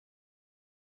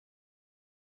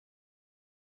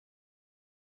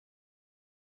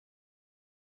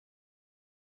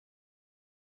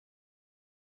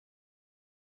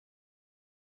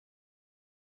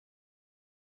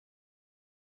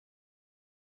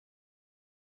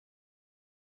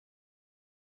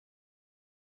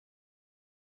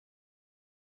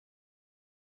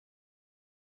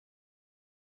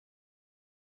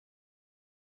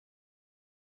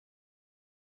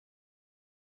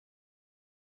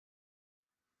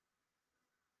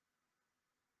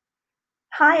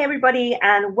Hi, everybody,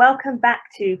 and welcome back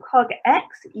to CogX.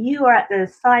 You are at the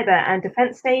cyber and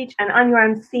defense stage, and I'm your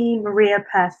MC, Maria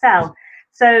Purcell.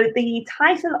 So the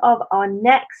title of our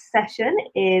next session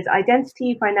is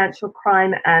Identity, Financial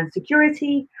Crime and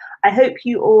Security. I hope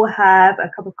you all have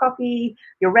a cup of coffee,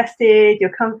 you're rested,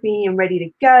 you're comfy and ready to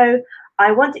go.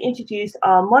 I want to introduce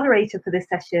our moderator for this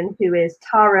session, who is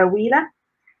Tara Wheeler.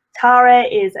 Tara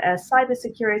is a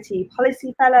cybersecurity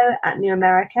policy fellow at New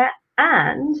America,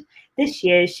 and this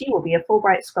year she will be a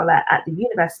Fulbright scholar at the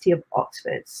University of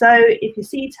Oxford. So if you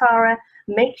see Tara,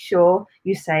 make sure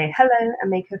you say hello and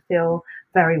make her feel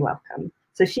very welcome.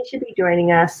 So she should be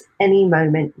joining us any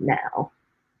moment now.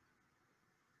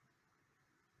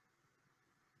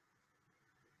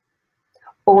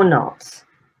 Or not.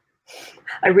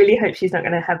 I really hope she's not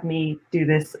going to have me do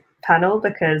this panel,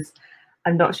 because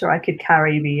I'm not sure I could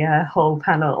carry the whole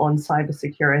panel on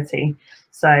cybersecurity.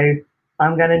 So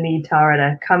I'm going to need Tara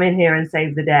to come in here and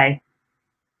save the day.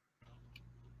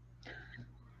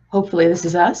 Hopefully this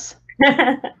is us.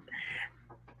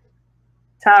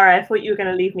 Tara, I thought you were going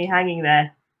to leave me hanging there.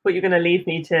 I thought you were going to leave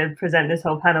me to present this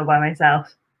whole panel by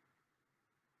myself.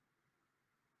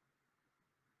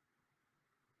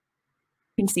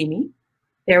 You can see me.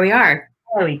 There we are.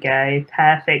 There we go.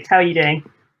 Perfect. How are you doing?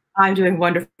 I'm doing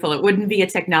wonderful. It wouldn't be a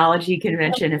technology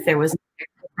convention if there was a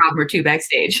problem or two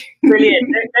backstage.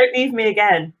 Brilliant. Don't leave me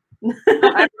again. All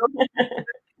right.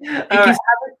 Have a good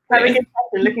session.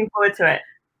 Looking forward to it.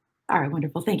 All right,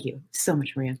 wonderful. Thank you so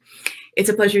much, Maria. It's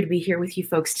a pleasure to be here with you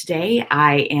folks today.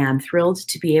 I am thrilled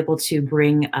to be able to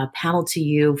bring a panel to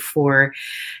you for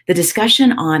the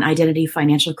discussion on identity,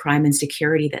 financial crime, and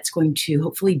security. That's going to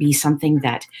hopefully be something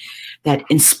that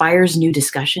inspires new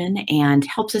discussion and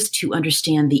helps us to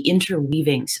understand the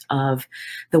interweavings of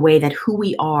the way that who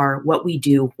we are, what we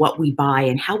do, what we buy,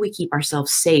 and how we keep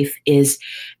ourselves safe is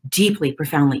deeply,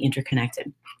 profoundly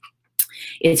interconnected.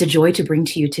 It's a joy to bring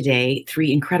to you today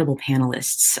three incredible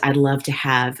panelists. I'd love to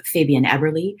have Fabian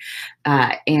Eberly,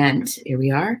 and here we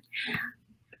are.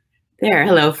 There,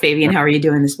 hello, Fabian. How are you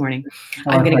doing this morning?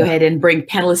 I'm going to go ahead and bring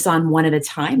panelists on one at a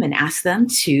time and ask them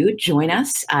to join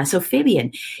us. So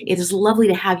Fabian, it is lovely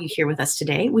to have you here with us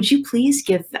today. Would you please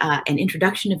give an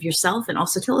introduction of yourself and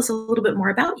also tell us a little bit more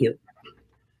about you?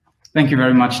 Thank you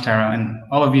very much, Tara, and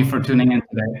all of you for tuning in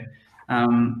today.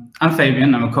 I'm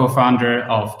Fabian. I'm a co-founder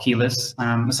of Keyless.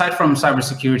 Aside from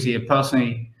cybersecurity, I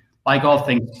personally like all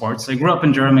things sports. I grew up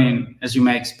in Germany, as you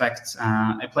may expect.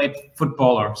 I played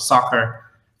football or soccer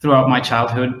throughout my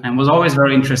childhood and was always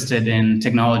very interested in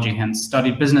technology, hence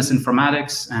studied business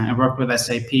informatics and worked with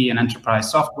SAP and enterprise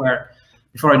software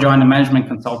before I joined a management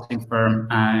consulting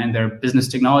firm in their business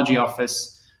technology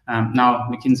office, now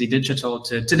McKinsey Digital.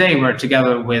 Today, we're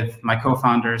together with my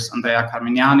co-founders, Andrea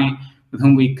Carmignani, with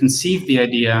whom we conceived the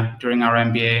idea during our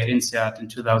MBA at INSEAD in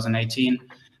 2018,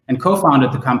 and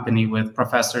co-founded the company with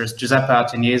professors Giuseppe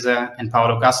Ateniese and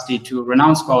Paolo Gasti, two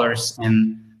renowned scholars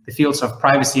in the fields of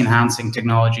privacy-enhancing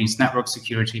technologies, network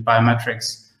security,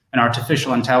 biometrics, and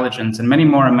artificial intelligence, and many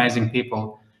more amazing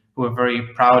people who are very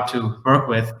proud to work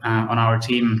with on our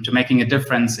team to making a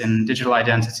difference in digital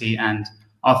identity and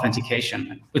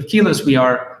authentication. With Keyless, we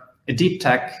are a deep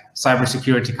tech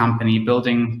cybersecurity company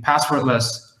building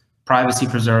passwordless,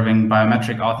 privacy-preserving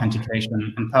biometric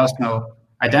authentication and personal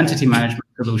identity management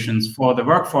solutions for the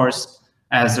workforce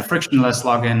as a frictionless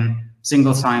login,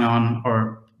 single sign-on,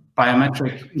 or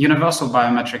universal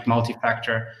biometric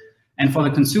multi-factor, and for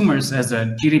the consumers as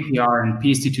a GDPR and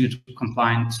PSD2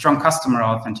 compliant strong customer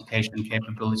authentication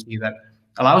capability that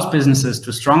allows businesses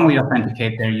to strongly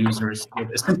authenticate their users with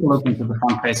a simple look into the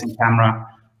front-facing camera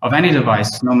of any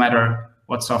device, no matter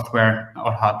what software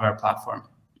or hardware platform.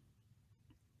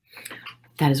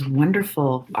 That is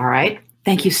wonderful. All right.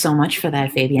 Thank you so much for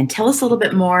that, Fabian. Tell us a little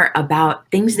bit more about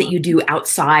things that you do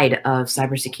outside of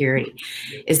cybersecurity.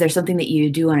 Is there something that you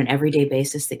do on an everyday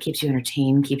basis that keeps you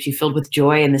entertained, keeps you filled with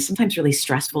joy in this sometimes really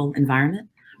stressful environment?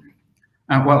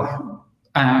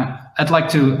 I'd like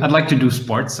to do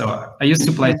sports. So I used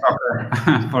to play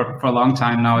soccer for a long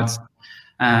time. Now it's,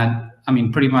 I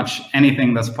mean, pretty much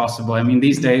anything that's possible. I mean,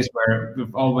 these days where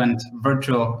we've all went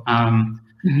virtual,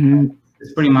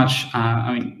 it's pretty much,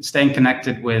 I mean, staying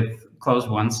connected with close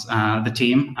ones, the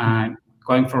team,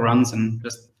 going for runs and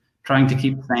just trying to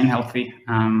keep staying healthy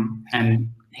and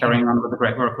carrying on with the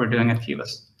great work we're doing at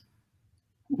Keyless.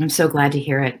 I'm so glad to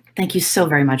hear it. Thank you so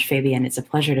very much, Fabian. It's a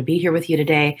pleasure to be here with you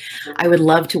today. I would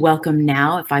love to welcome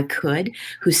now, if I could,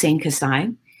 Hussein Kasai.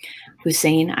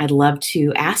 Hussein, I'd love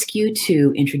to ask you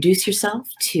to introduce yourself,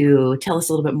 to tell us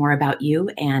a little bit more about you,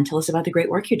 and tell us about the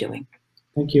great work you're doing.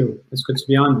 Thank you. It's good to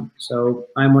be on. So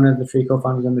I'm one of the 3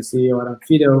 co-founders and the CEO at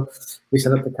Fido. We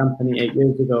set up the company 8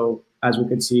 years ago. As we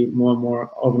could see, more and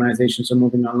more organizations are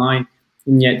moving online,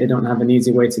 and yet they don't have an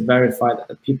easy way to verify that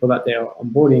the people that they are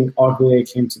onboarding are who they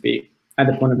claim to be at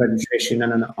the point of registration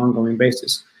and on an ongoing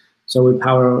basis. So we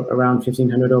power around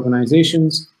 1,500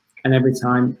 organizations, and every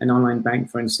time an online bank,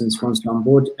 for instance, wants to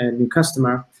onboard a new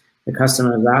customer, the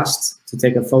customer is asked to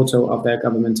take a photo of their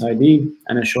government ID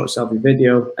and a short selfie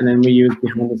video, and then we use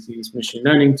behind-the-scenes machine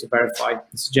learning to verify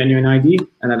it's a genuine ID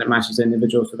and that it matches the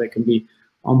individual so they can be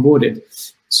onboarded.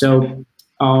 So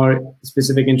our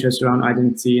specific interests around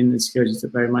identity and security is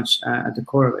very much at the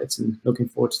core of it, and looking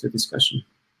forward to the discussion.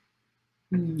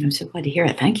 I'm so glad to hear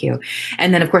it. Thank you.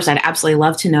 And then, of course, I'd absolutely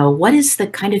love to know, what is the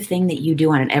kind of thing that you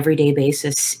do on an everyday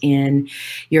basis in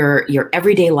your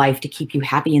everyday life to keep you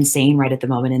happy and sane right at the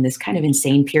moment in this kind of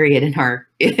insane period in our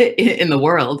in the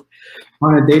world?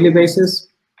 On a daily basis?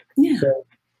 Yeah. So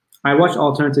I watch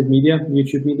alternative media,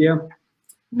 YouTube media,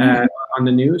 on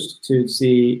the news to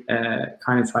see,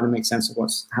 kind of try to make sense of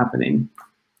what's happening.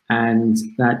 And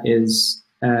that is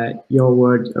your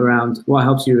word around what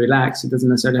helps you relax. It doesn't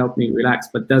necessarily help me relax,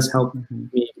 but does help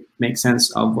me make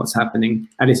sense of what's happening,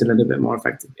 at least a little bit more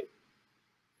effectively.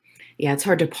 Yeah, it's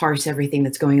hard to parse everything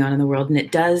that's going on in the world, and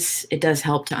it does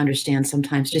help to understand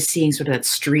sometimes, just seeing sort of that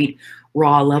street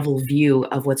raw level view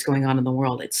of what's going on in the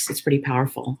world. It's pretty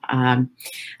powerful. I've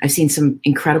seen some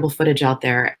incredible footage out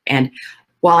there, and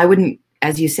while I wouldn't,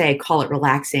 as you say, call it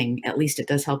relaxing, at least it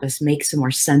does help us make some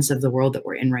more sense of the world that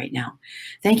we're in right now.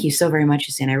 Thank you so very much,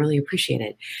 Hussein. I really appreciate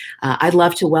it. I'd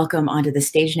love to welcome onto the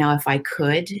stage now, if I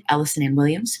could, Ellison and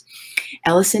Williams.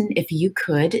 Ellison, if you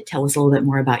could tell us a little bit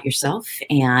more about yourself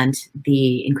and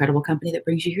the incredible company that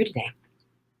brings you here today.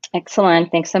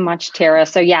 Excellent. Thanks so much, Tara.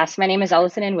 So yes, my name is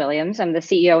Ellison and Williams. I'm the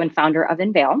CEO and founder of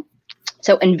Unveil.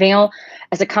 So Unveil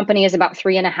as a company is about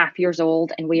 3.5 years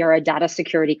old, and we are a data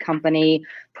security company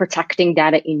protecting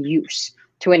data in use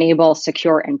to enable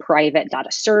secure and private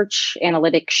data search,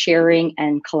 analytics sharing,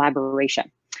 and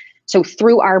collaboration. So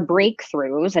through our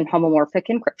breakthroughs in homomorphic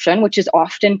encryption, which is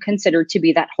often considered to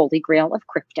be that holy grail of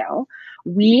crypto,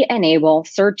 we enable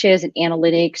searches and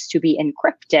analytics to be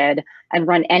encrypted and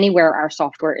run anywhere our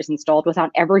software is installed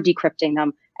without ever decrypting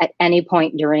them at any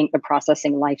point during the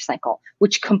processing lifecycle,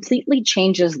 which completely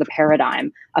changes the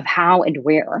paradigm of how and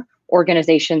where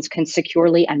organizations can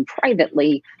securely and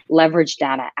privately leverage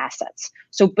data assets.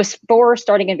 So before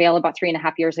starting Unveil about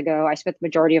 3.5 years ago, I spent the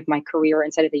majority of my career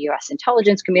inside of the US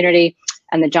intelligence community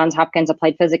and the Johns Hopkins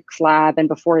Applied Physics Lab. And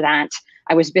before that,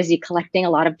 I was busy collecting a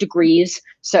lot of degrees.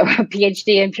 So a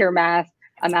PhD in pure math,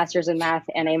 a master's in math,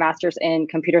 and a master's in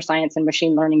computer science and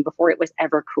machine learning before it was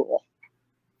ever cool.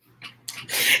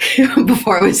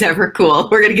 Before it was ever cool.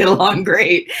 We're going to get along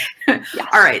great. Yes.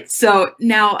 All right. So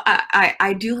now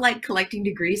I do like collecting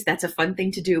degrees. That's a fun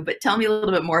thing to do. But tell me a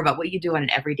little bit more about what you do on an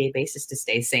everyday basis to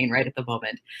stay sane right at the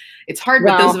moment. It's hard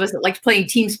with those of us that like playing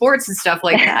team sports and stuff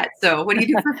like that. So what do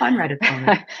you do for fun right at the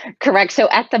moment? Correct. So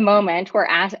at the moment, we're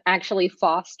actually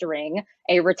fostering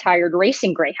a retired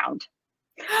racing greyhound.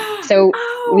 So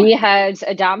we had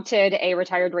adopted a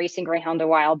retired racing greyhound a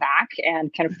while back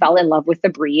and kind of fell in love with the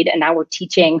breed. And now we're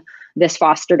teaching this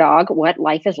foster dog what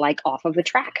life is like off of the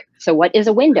track. So what is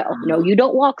a window? No, you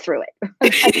don't walk through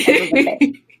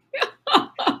it.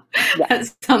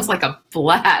 That sounds like a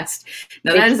blast.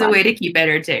 Now that is a way to keep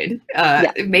entertained.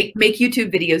 Make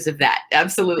YouTube videos of that.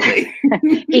 Absolutely.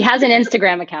 He has an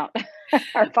Instagram account.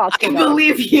 Our foster dog. I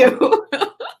believe you.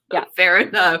 Yeah. Fair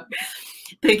enough.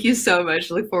 Thank you so much.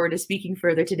 Look forward to speaking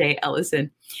further today, Ellison.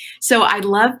 So I'd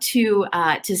love to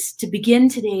begin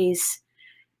today's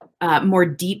more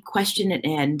deep question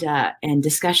and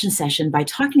discussion session by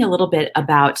talking a little bit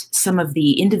about some of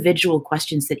the individual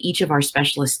questions that each of our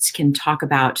specialists can talk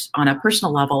about on a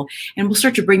personal level, and we'll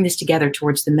start to bring this together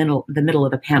towards the middle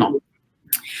of the panel.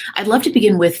 I'd love to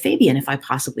begin with Fabian, if I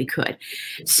possibly could.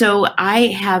 So I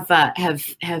have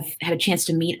had a chance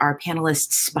to meet our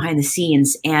panelists behind the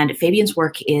scenes, and Fabian's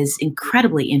work is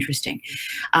incredibly interesting.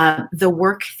 The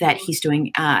work that he's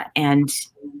doing and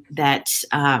that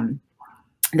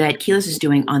Keyless is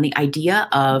doing on the idea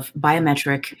of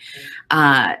biometric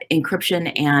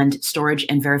encryption and storage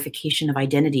and verification of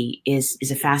identity is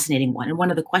a fascinating one. And one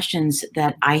of the questions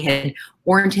that I had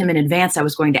warned him in advance I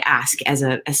was going to ask as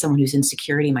someone who's in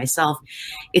security myself,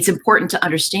 it's important to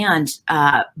understand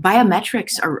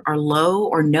biometrics are low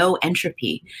or no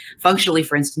entropy. Functionally,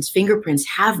 for instance, fingerprints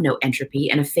have no entropy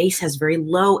and a face has very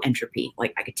low entropy.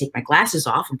 Like I could take my glasses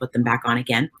off and put them back on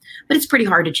again, but it's pretty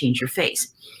hard to change your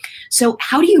face. So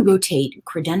how do you rotate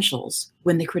credentials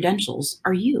when the credentials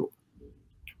are you?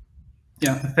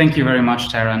 Yeah, thank you very much,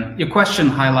 Tara. And your question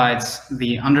highlights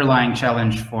the underlying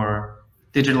challenge for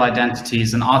digital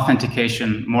identities and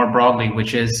authentication more broadly,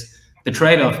 which is the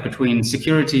trade-off between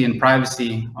security and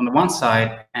privacy on the one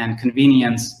side and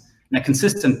convenience and a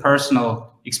consistent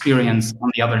personal experience on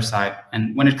the other side.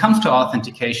 And when it comes to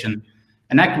authentication,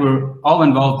 an act we're all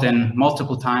involved in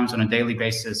multiple times on a daily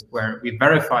basis, where we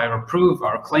verify or prove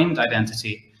our claimed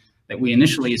identity that we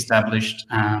initially established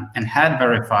and had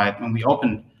verified when we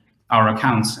opened our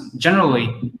accounts. Generally,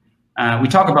 we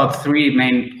talk about three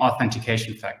main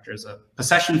authentication factors: a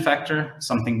possession factor,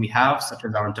 something we have, such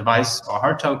as our device or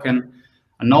hard token;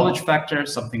 a knowledge factor,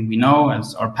 something we know,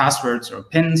 as our passwords or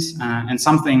PINs; and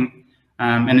something,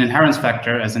 an inherence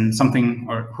factor, as in something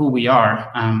or who we are,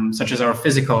 such as our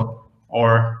physical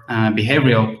or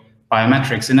behavioral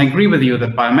biometrics. And I agree with you that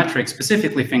biometrics,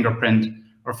 specifically fingerprint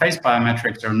or face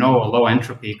biometrics, are low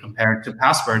entropy compared to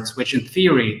passwords, which in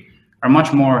theory are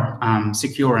much more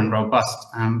secure and robust.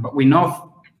 But we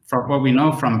know from what we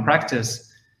know from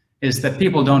practice is that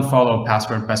people don't follow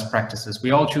password best practices.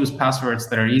 We all choose passwords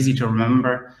that are easy to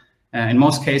remember. In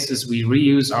most cases, we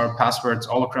reuse our passwords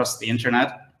all across the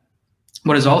internet.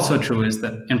 What is also true is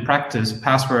that in practice,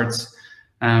 passwords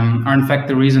are in fact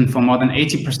the reason for more than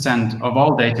 80% of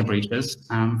all data breaches,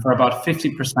 for about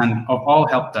 50% of all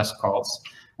help desk calls,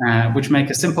 which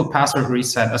make a simple password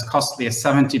reset as costly as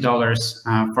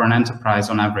 $70 for an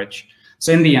enterprise on average.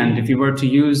 So in the end, if you were to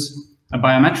use a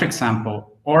biometric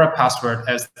sample or a password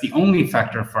as the only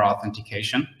factor for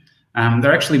authentication,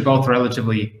 they're actually both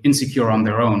relatively insecure on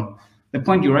their own. The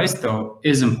point you raised, though,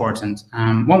 is important.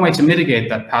 One way to mitigate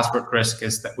that password risk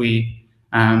is that we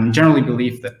generally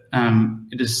believe that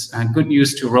it is good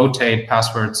news to rotate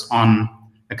passwords on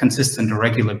a consistent or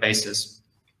regular basis.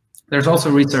 There's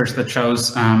also research that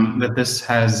shows that this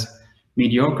has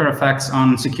mediocre effects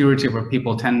on security, where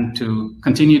people tend to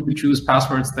continue to choose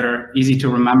passwords that are easy to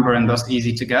remember and thus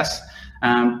easy to guess.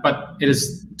 But it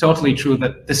is totally true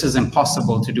that this is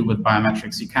impossible to do with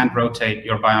biometrics. You can't rotate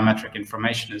your biometric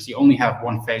information, as you only have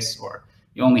one face or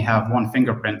you only have one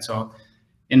fingerprint. So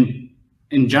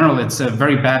in general, it's a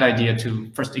very bad idea to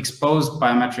first expose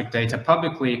biometric data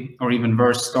publicly, or even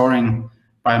worse, storing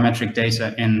biometric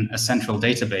data in a central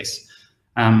database.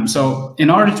 So in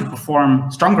order to perform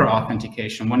stronger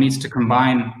authentication, one needs to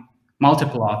combine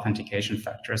multiple authentication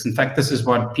factors. In fact, this is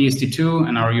what PSD2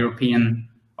 and our European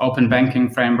open banking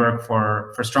framework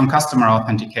for strong customer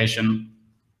authentication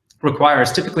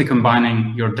requires, typically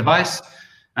combining your device,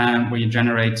 where you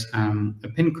generate a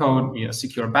PIN code via a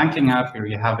secure banking app, where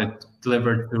you have it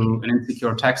delivered through an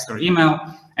insecure text or email,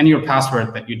 and your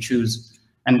password that you choose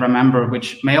and remember,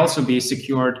 which may also be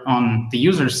secured on the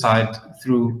user side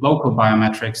through local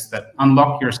biometrics that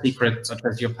unlock your secret, such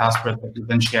as your password that you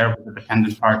then share with the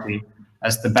dependent party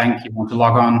as the bank you want to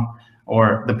log on,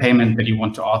 or the payment that you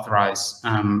want to authorize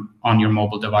on your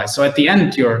mobile device. So at the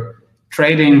end, you're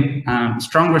trading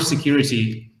stronger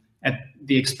security at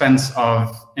the expense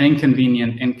of an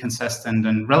inconvenient, inconsistent,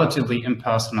 and relatively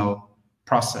impersonal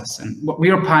process. And what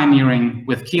we are pioneering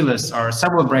with Keyless are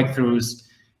several breakthroughs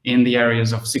in the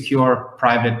areas of secure,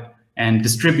 private, and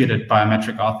distributed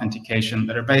biometric authentication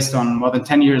that are based on more than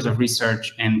 10 years of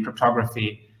research in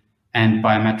cryptography and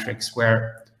biometrics,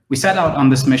 where we set out on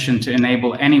this mission to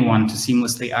enable anyone to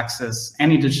seamlessly access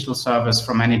any digital service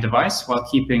from any device while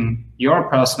keeping your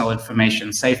personal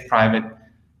information safe, private,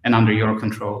 and under your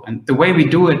control. And the way we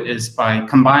do it is by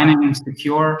combining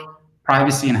secure,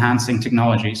 privacy-enhancing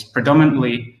technologies,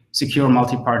 predominantly secure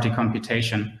multi-party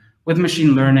computation, with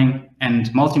machine learning and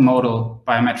multimodal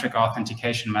biometric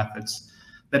authentication methods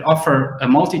that offer a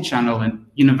multi-channel and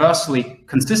universally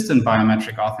consistent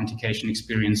biometric authentication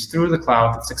experience through the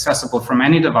cloud that's accessible from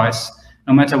any device,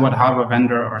 no matter what hardware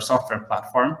vendor or software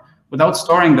platform, without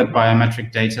storing that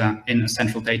biometric data in a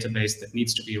central database that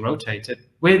needs to be rotated,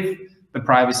 with the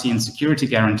privacy and security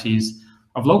guarantees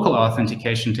of local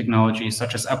authentication technologies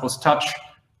such as Apple's Touch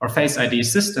or Face ID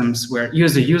systems, where you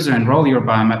as a user enroll your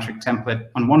biometric template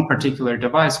on one particular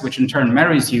device, which in turn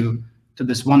marries you to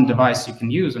this one device you can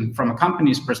use. And from a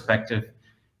company's perspective,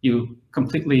 you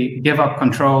completely give up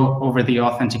control over the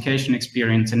authentication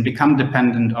experience and become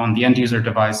dependent on the end user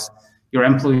device your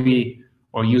employee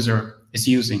or user is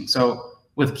using. So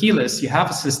with Keyless, you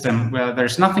have a system where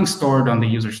there's nothing stored on the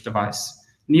user's device.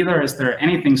 Neither is there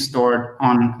anything stored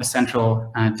on a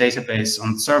central database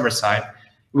on the server side.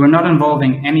 We're not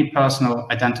involving any personal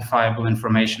identifiable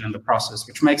information in the process,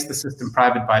 which makes the system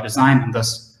private by design and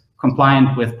thus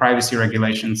compliant with privacy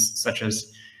regulations such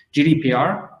as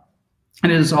GDPR.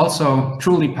 And it is also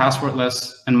truly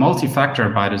passwordless and multi-factor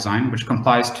by design, which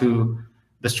complies to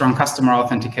the strong customer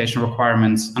authentication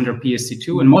requirements under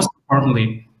PSD2. And most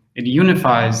importantly, it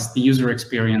unifies the user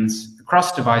experience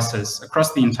across devices,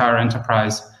 across the entire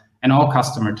enterprise, and all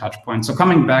customer touchpoints. So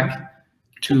coming back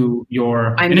to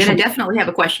your I'm going to definitely have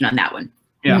a question on that one.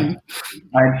 Yeah,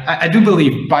 I do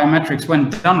believe biometrics, when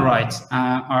done right,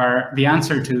 are the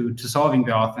answer to solving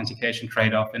the authentication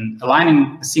trade-off and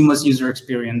aligning a seamless user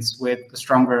experience with a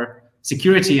stronger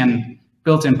security and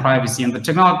built-in privacy. And the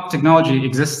technology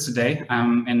exists today,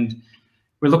 and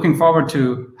we're looking forward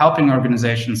to helping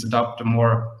organizations adopt a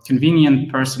more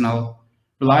convenient, personal,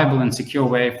 reliable, and secure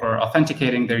way for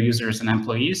authenticating their users and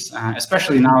employees,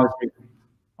 especially now as we've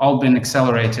all been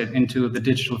accelerated into the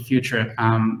digital future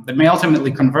that may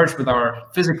ultimately converge with our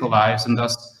physical lives and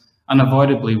thus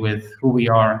unavoidably with who we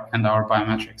are and our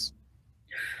biometrics.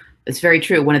 It's very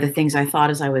true. One of the things I thought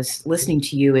as I was listening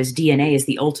to you is DNA is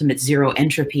the ultimate zero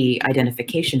entropy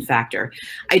identification factor.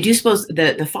 I do suppose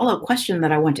the follow-up question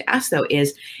that I want to ask, though,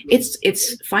 is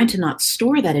it's fine to not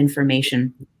store that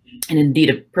information, and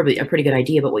indeed probably a pretty good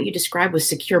idea, but what you described was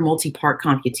secure multi-part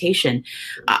computation.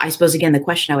 I suppose, again, the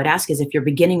question I would ask is if you're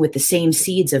beginning with the same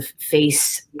seeds of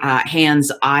face,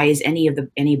 hands, eyes, any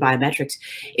biometrics,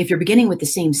 if you're beginning with the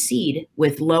same seed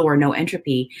with low or no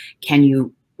entropy, can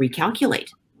you recalculate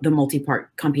the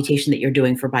multi-part computation that you're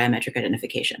doing for biometric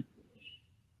identification?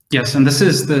 Yes, and this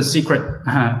is the secret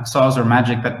sauce or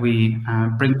magic that we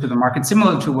bring to the market,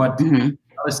 similar to what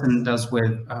Ellison does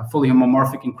with fully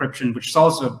homomorphic encryption, which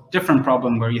solves a different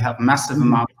problem where you have massive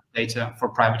amounts of data for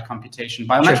private computation.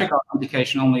 Biometric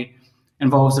authentication only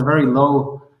involves a very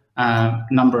low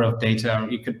number of data.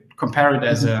 You could compare it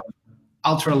as a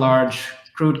ultra-large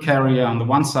crude carrier on the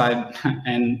one side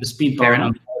and a speedboat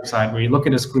on the other side, where you look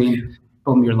at a screen,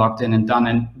 boom, you're logged in and done.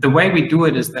 And the way we do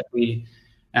it is that we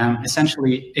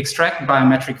essentially extract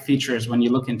biometric features when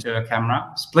you look into a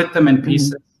camera, split them in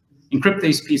pieces, encrypt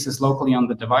these pieces locally on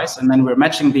the device, and then we're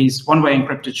matching these one-way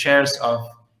encrypted shares of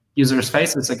users'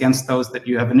 faces against those that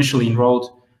you have initially enrolled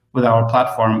with our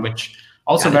platform, which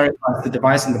also verifies the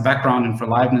device in the background and for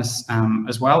liveness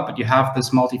as well. But you have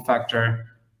this multi-factor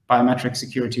biometric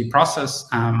security process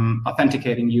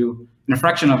authenticating you in a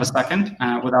fraction of a second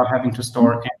without having to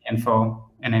store any info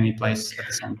in any place at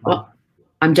the same time. Well,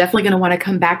 I'm definitely going to want to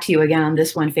come back to you again on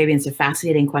this one, Fabian. It's a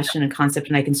fascinating question and concept,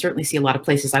 and I can certainly see a lot of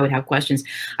places I would have questions.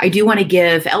 I do want to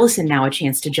give Ellison now a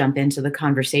chance to jump into the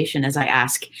conversation as I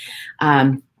ask.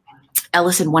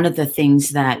 Ellison, one of the things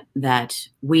that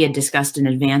we had discussed in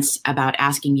advance about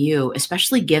asking you,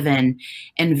 especially given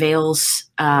Enveil's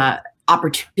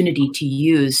opportunity to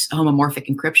use homomorphic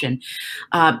encryption,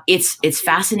 it's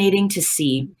fascinating to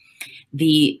see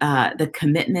the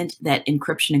commitment that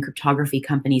encryption and cryptography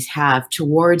companies have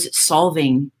towards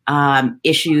solving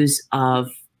issues of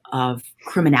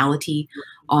criminality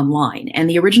online. And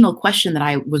the original question that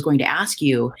I was going to ask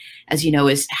you, as you know,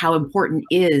 is how important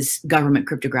is government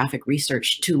cryptographic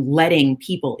research to letting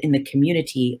people in the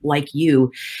community like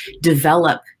you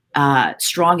develop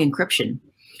strong encryption?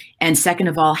 And second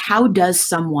of all, how does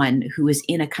someone who is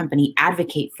in a company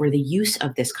advocate for the use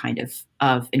of this kind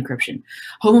of encryption?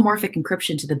 Homomorphic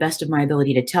encryption, to the best of my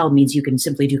ability to tell, means you can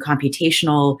simply do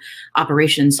computational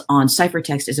operations on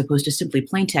ciphertext as opposed to simply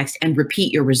plain text and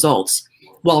repeat your results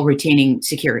while retaining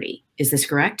security. Is this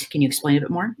correct? Can you explain a bit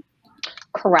more?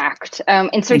 Correct.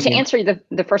 And so to answer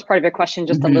the first part of your question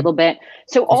just a little bit,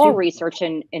 so all research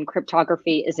in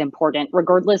cryptography is important,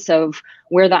 regardless of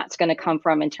where that's going to come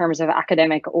from in terms of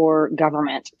academic or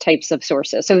government types of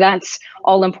sources. So that's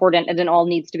all important, and then all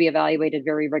needs to be evaluated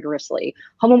very rigorously.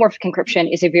 Homomorphic encryption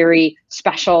is a very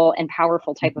special and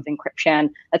powerful type of encryption.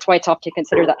 That's why it's often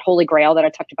considered that holy grail that I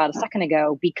talked about a second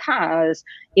ago, because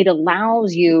it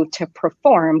allows you to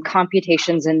perform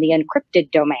computations in the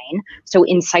encrypted domain, so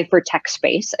in ciphertext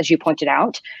space, as you pointed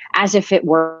out, as if it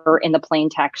were in the plain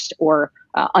text or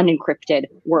unencrypted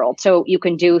world. So you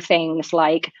can do things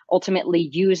like ultimately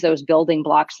use those building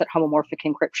blocks that homomorphic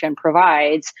encryption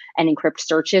provides and encrypt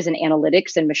searches and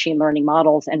analytics and machine learning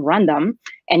models and run them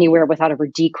anywhere without ever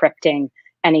decrypting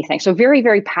anything. So very,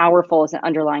 very powerful as an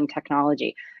underlying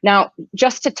technology. Now,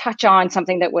 just to touch on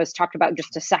something that was talked about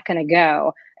just a second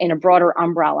ago in a broader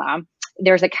umbrella,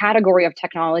 there's a category of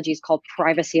technologies called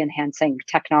privacy enhancing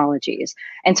technologies.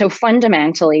 And so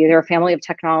fundamentally, there are a family of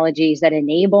technologies that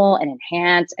enable and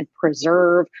enhance and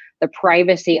preserve the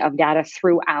privacy of data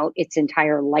throughout its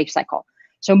entire life cycle.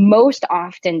 So most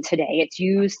often today, it's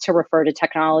used to refer to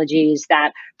technologies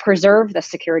that preserve the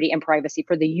security and privacy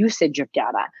for the usage of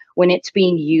data when it's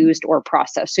being used or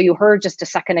processed. So you heard just a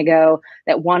second ago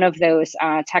that one of those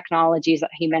technologies that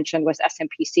he mentioned was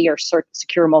SMPC, or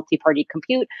Secure Multi-Party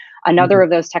Compute. Another of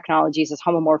those technologies is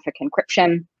homomorphic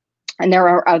encryption. And there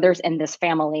are others in this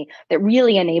family that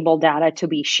really enable data to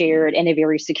be shared in a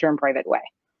very secure and private way.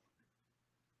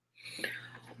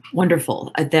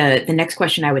 Wonderful. The next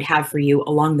question I would have for you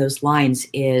along those lines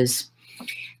is,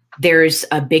 there's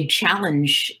a big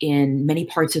challenge in many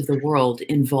parts of the world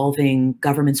involving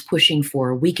governments pushing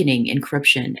for weakening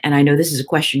encryption. And I know this is a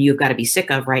question you've got to be sick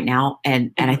of right now,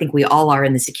 and I think we all are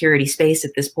in the security space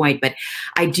at this point, but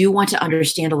I do want to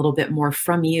understand a little bit more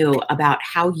from you about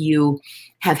how you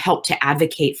have helped to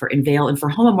advocate for Unveil and for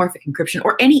homomorphic encryption,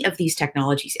 or any of these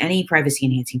technologies, any privacy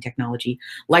enhancing technology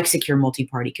like secure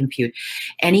multi-party compute,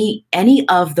 any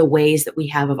of the ways that we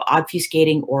have of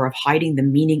obfuscating or of hiding the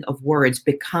meaning of words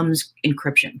becomes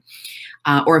encryption,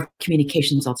 or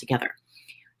communications altogether.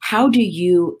 How do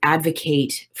you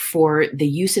advocate for the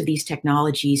use of these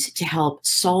technologies to help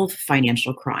solve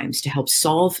financial crimes, to help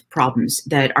solve problems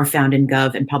that are found in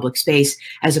gov and public space,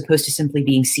 as opposed to simply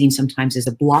being seen sometimes as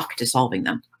a block to solving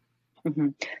them? Mm-hmm.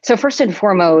 So first and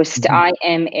foremost, I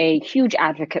am a huge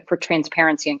advocate for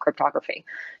transparency in cryptography.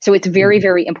 So it's very,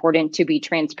 very important to be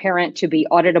transparent, to be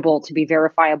auditable, to be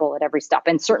verifiable at every step.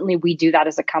 And certainly we do that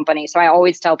as a company. So I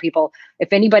always tell people,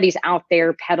 if anybody's out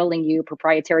there peddling you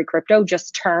proprietary crypto,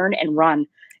 just turn and run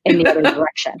in the other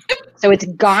direction. So it's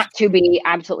got to be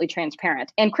absolutely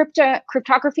transparent. And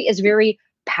cryptography is very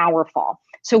powerful.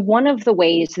 So one of the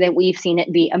ways that we've seen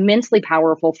it be immensely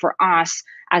powerful for us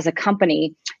as a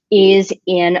company is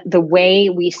in the way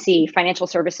we see financial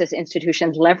services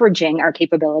institutions leveraging our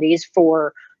capabilities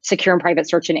for secure and private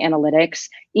search and analytics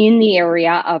in the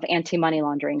area of anti-money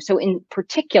laundering. So in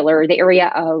particular, the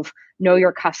area of know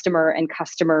your customer and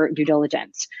customer due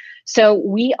diligence. So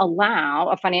we allow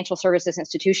a financial services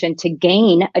institution to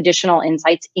gain additional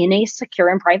insights in a secure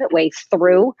and private way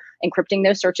through encrypting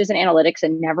those searches and analytics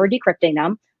and never decrypting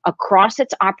them across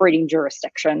its operating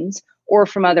jurisdictions or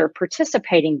from other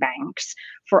participating banks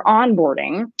for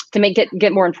onboarding to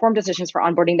get more informed decisions for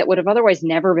onboarding that would have otherwise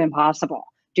never been possible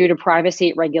due to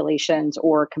privacy regulations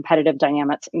or competitive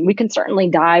dynamics. And we can certainly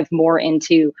dive more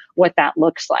into what that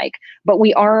looks like. But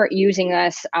we are using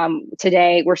this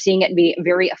today. We're seeing it be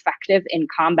very effective in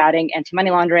combating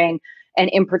anti-money laundering. And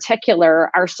in particular,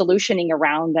 our solutioning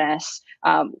around this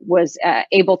was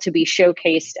able to be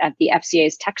showcased at the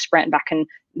FCA's Tech Sprint back in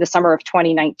the summer of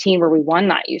 2019, where we won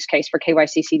that use case for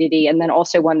KYC CDD, and then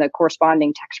also won the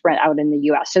corresponding Tech Sprint out in the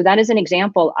US. So that is an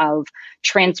example of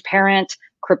transparent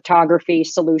cryptography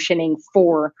solutioning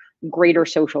for greater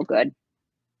social good.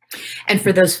 And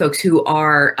for those folks who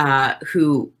are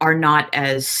not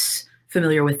as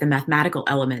familiar with the mathematical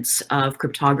elements of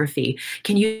cryptography,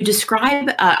 can you describe,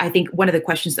 I think one of the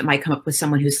questions that might come up with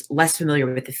someone who's less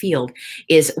familiar with the field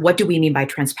is, what do we mean by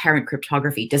transparent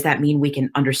cryptography? Does that mean we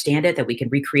can understand it, that we can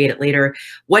recreate it later?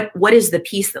 What is the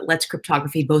piece that lets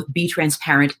cryptography both be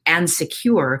transparent and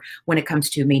secure when it comes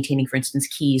to maintaining, for instance,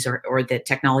 keys or the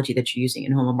technology that you're using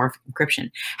in homomorphic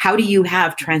encryption? How do you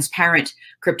have transparent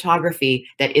cryptography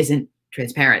that isn't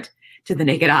transparent to the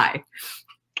naked eye?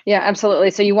 Yeah,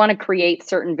 absolutely. So you want to create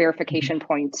certain verification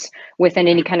points within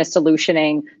any kind of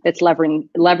solutioning that's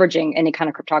leveraging any kind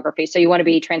of cryptography. So you want to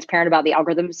be transparent about the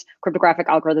algorithms, cryptographic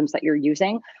algorithms that you're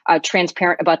using,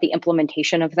 transparent about the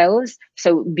implementation of those.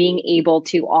 So being able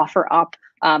to offer up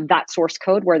that source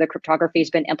code where the cryptography has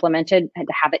been implemented and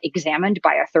to have it examined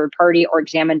by a third party or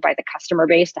examined by the customer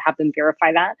base to have them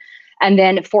verify that. And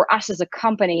then for us as a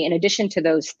company, in addition to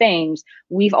those things,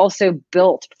 we've also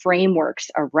built frameworks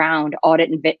around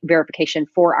audit and verification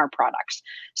for our products.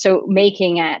 So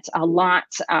making it a lot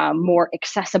more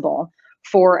accessible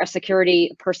for a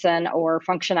security person or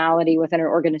functionality within an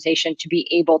organization to be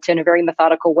able to, in a very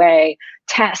methodical way,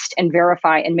 test and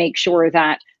verify and make sure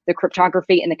that the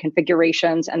cryptography and the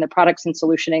configurations and the products and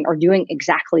solutioning are doing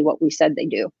exactly what we said they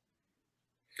do.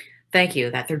 Thank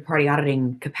you. That third-party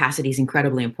auditing capacity is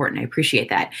incredibly important. I appreciate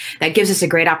that. That gives us a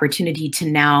great opportunity to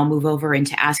now move over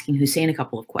into asking Hussein a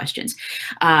couple of questions.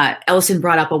 Ellison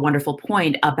brought up a wonderful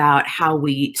point about how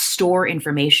we store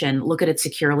information, look at it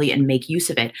securely, and make use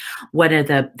of it. One of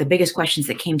the biggest questions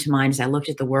that came to mind as I looked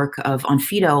at the work of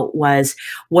Onfido was,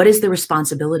 what is the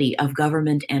responsibility of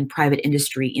government and private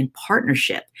industry in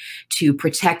partnership to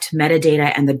protect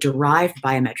metadata and the derived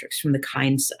biometrics from the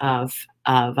kinds of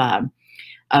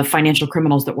financial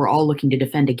criminals that we're all looking to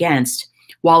defend against,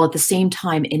 while at the same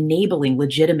time enabling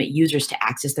legitimate users to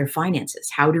access their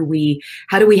finances? How do we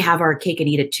have our cake and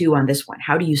eat it too on this one?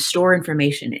 How do you store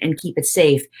information and keep it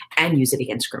safe and use it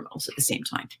against criminals at the same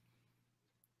time?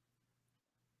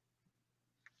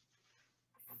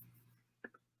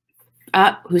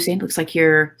 Hussein, looks like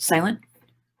you're silent.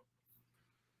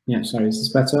 Yeah, sorry, is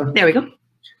this better? There we go.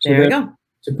 There we go.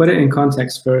 To put it in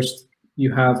context first,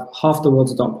 you have half the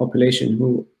world's adult population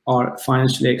who are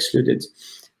financially excluded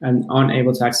and aren't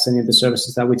able to access any of the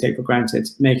services that we take for granted,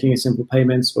 making a simple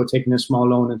payments or taking a small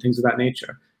loan and things of that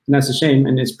nature. And that's a shame,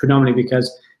 and it's predominantly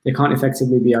because they can't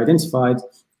effectively be identified,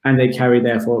 and they carry,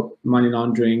 therefore, money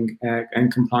laundering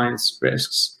and compliance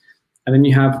risks. And then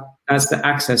you have, that's the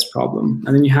access problem.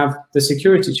 And then you have the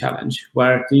security challenge,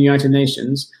 where the United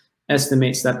Nations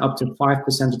estimates that up to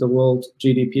 5% of the world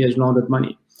GDP is laundered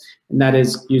money. And that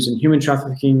is using human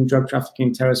trafficking, drug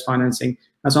trafficking, terrorist financing.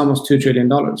 That's almost $2 trillion.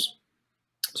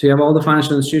 So you have all the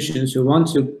financial institutions who want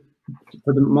to,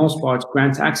 for the most part,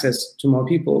 grant access to more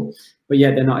people, but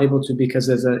yet they're not able to because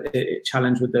there's a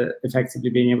challenge with the effectively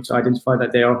being able to identify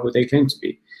that they are who they claim to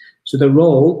be. So the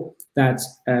role that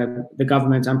the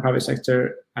government and private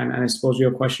sector, and I suppose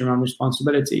your question around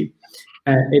responsibility,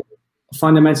 it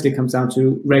fundamentally comes down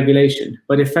to regulation,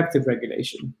 but effective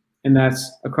regulation. And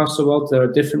that's across the world, there are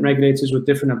different regulators with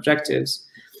different objectives,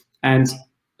 and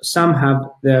some have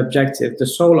the objective, the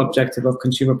sole objective of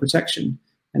consumer protection.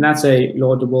 And that's a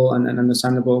laudable and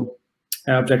understandable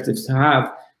objective to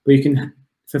have, but you can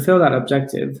fulfill that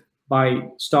objective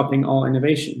by stopping all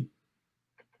innovation.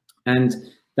 And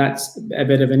that's a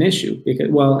bit of an issue because,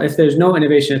 well, if there's no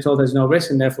innovation at all, there's no risk,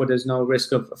 and therefore there's no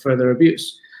risk of further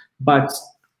abuse. But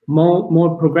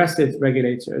more progressive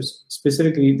regulators,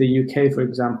 specifically the UK, for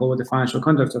example, with the Financial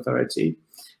Conduct Authority,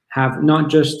 have not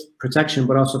just protection,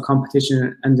 but also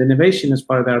competition and innovation as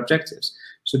part of their objectives.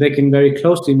 So they can very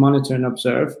closely monitor and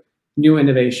observe new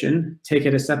innovation, take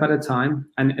it a step at a time,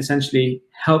 and essentially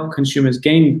help consumers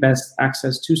gain best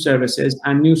access to services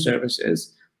and new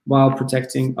services while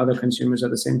protecting other consumers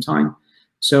at the same time.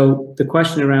 So the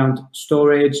question around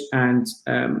storage and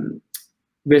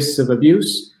risks of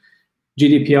abuse,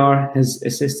 GDPR has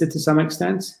assisted to some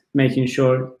extent, making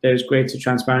sure there's greater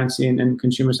transparency and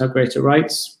consumers have greater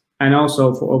rights, and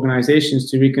also for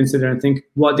organizations to reconsider and think,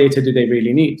 what data do they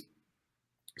really need?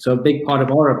 So a big part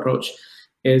of our approach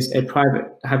is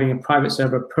having a private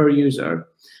server per user,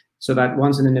 so that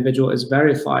once an individual is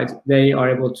verified, they are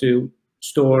able to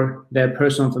store their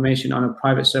personal information on a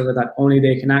private server that only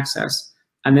they can access,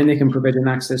 and then they can provision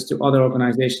access to other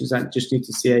organizations that just need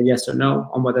to say a yes or no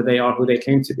on whether they are who they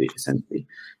claim to be, essentially,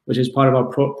 which is part of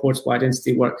our portable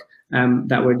identity work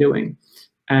that we're doing.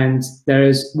 And there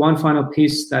is one final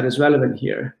piece that is relevant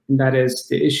here, and that is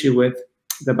the issue with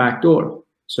the backdoor.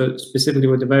 So specifically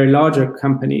with the very larger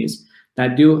companies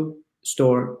that do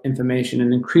store information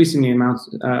and increasingly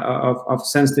amounts of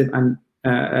sensitive and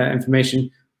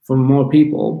information for more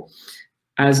people,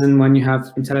 as in when you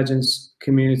have intelligence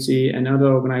community and other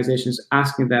organizations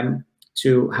asking them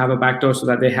to have a backdoor so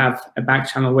that they have a back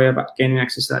channel way of gaining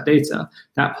access to that data,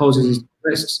 that poses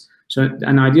risks. So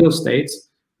an ideal state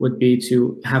would be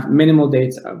to have minimal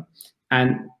data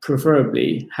and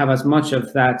preferably have as much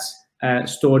of that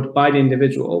stored by the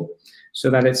individual so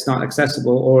that it's not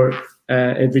accessible, or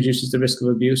it reduces the risk of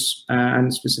abuse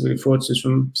and specifically fraudsters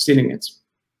from stealing it.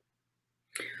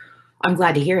 I'm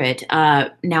glad to hear it.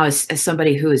 Now, as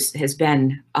somebody who has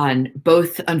been on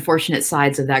both unfortunate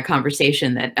sides of that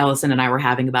conversation that Ellison and I were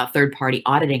having about third-party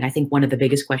auditing, I think one of the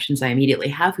biggest questions I immediately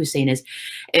have, Hussein, is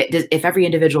if every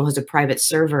individual has a private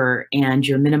server and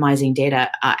you're minimizing data,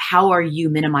 how are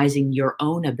you minimizing your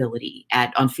own ability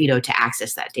on Fido to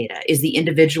access that data? Is the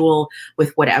individual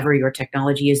with whatever your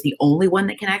technology is the only one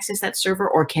that can access that server,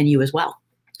 or can you as well?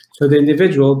 So the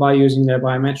individual, by using their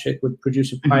biometric, would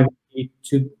produce a private key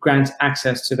to grant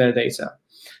access to their data,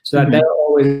 so that they're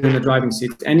always in the driving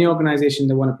seat. Any organization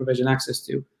they want to provision access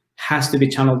to has to be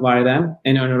channeled via them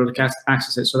in order to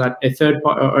access it, so that a third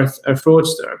party or a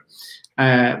fraudster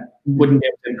wouldn't be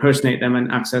able to impersonate them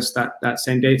and access that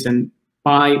same data. And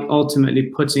by ultimately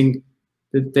putting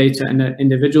the data in the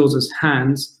individual's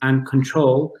hands and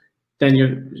control, then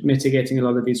you're mitigating a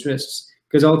lot of these risks.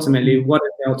 Because ultimately, what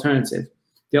is the alternative?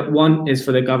 The one is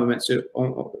for the government to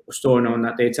store and own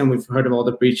that data, and we've heard of all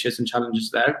the breaches and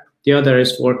challenges there. The other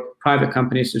is for private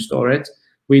companies to store it.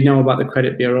 We know about the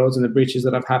credit bureaus and the breaches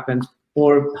that have happened,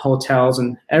 or hotels,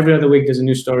 and every other week there's a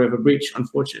new story of a breach,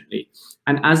 unfortunately.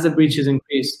 And as the breaches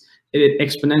increase, it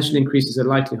exponentially increases the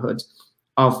likelihood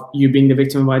of you being the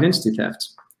victim of identity theft,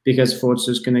 because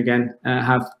fraudsters can again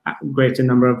have a greater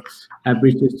number of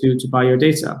breaches to buy your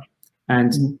data.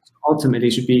 And ultimately,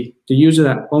 it should be the user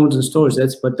that owns and stores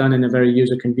it, but done in a very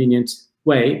user-convenient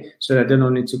way, so that they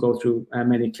don't need to go through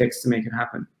many clicks to make it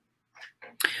happen.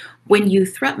 When you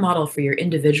threat model for your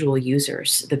individual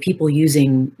users, the people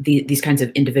using these kinds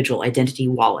of individual identity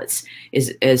wallets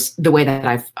is the way that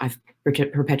I've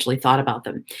perpetually thought about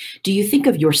them. Do you think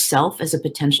of yourself as a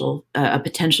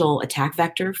potential attack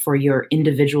vector for your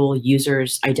individual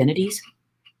users' identities?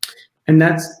 And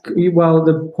that's, well,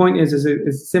 the point is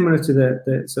it's similar to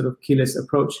the sort of keyless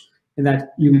approach, in that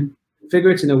you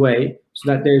figure it in a way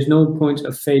so that there's no point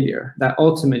of failure, that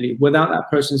ultimately, without that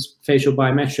person's facial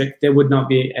biometric, there would not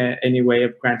be any way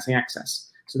of granting access.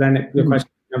 So then the question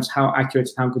becomes, how accurate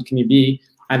and how good can you be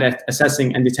at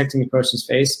assessing and detecting a person's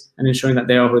face and ensuring that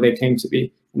they are who they claim to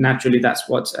be? And naturally, that's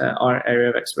what our area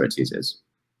of expertise is.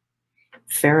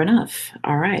 Fair enough.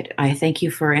 All right. I thank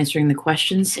you for answering the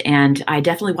questions. And I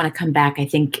definitely want to come back, I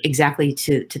think, exactly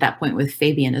to that point with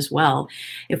Fabian as well.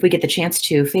 If we get the chance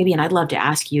to, Fabian, I'd love to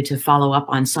ask you to follow up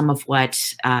on some of what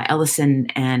Ellison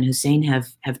and Hussein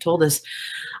have told us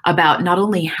about not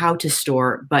only how to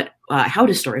store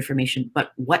information,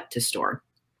 but what to store.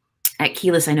 At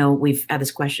Keyless, I know we've had this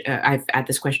question. I've had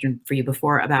this question for you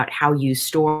before about how you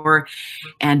store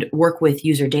and work with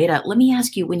user data. Let me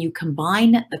ask you: when you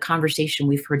combine the conversation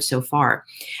we've heard so far,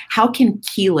 how can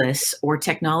Keyless or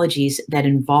technologies that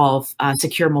involve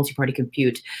secure multi-party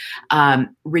compute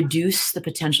reduce the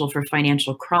potential for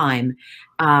financial crime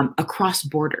across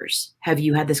borders? Have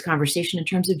you had this conversation in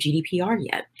terms of GDPR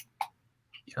yet?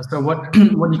 Yeah, so what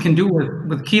you can do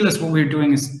with Keyless, what we're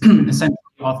doing is essentially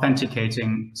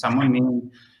authenticating someone,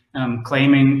 meaning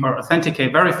claiming or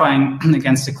verifying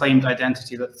against a claimed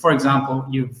identity. That, for example,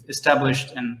 you've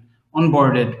established and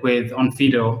onboarded with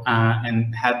Onfido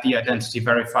and had the identity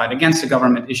verified against a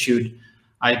government-issued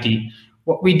ID.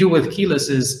 What we do with Keyless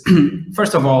is,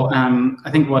 first of all,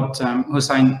 I think what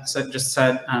Hussein just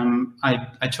said,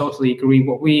 I totally agree.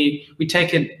 What we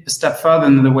take it a step further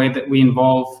in the way that we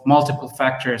involve multiple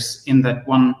factors in that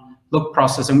one look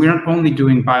process. And we're not only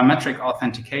doing biometric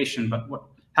authentication, but what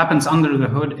happens under the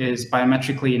hood is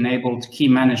biometrically enabled key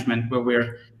management, where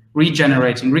we're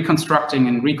reconstructing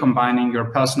and recombining your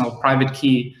personal private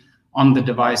key on the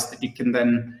device that you can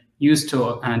then use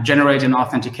to generate an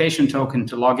authentication token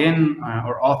to log in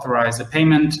or authorize a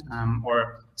payment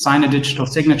or sign a digital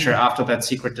signature after that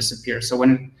secret disappears. So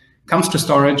when it comes to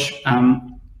storage,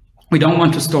 we don't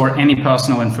want to store any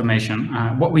personal information.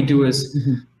 What we do is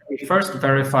we first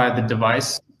verify the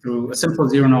device through a simple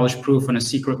zero-knowledge proof and a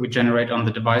secret we generate on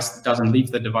the device that doesn't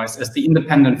leave the device as the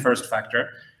independent first factor.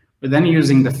 We're then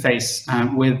using the face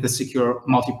with the secure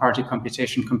multi-party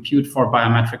computation compute for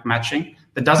biometric matching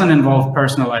that doesn't involve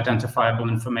personal identifiable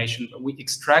information, but we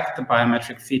extract the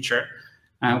biometric feature.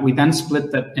 We then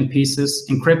split that in pieces,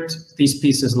 encrypt these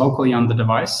pieces locally on the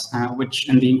device, which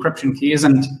in the encryption key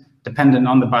isn't dependent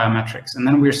on the biometrics. And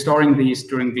then we're storing these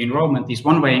during the enrollment, these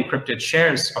one-way encrypted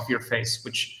shares of your face,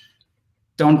 which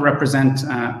don't represent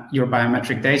your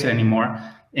biometric data anymore,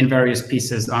 in various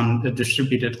pieces on the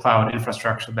distributed cloud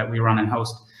infrastructure that we run and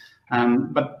host.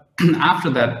 But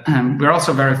after that, we're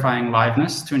also verifying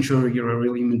liveness to ensure you're a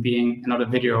real human being and not a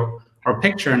video or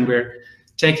picture. And we're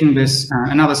taking this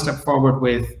another step forward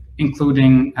with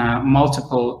including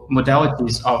multiple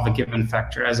modalities of a given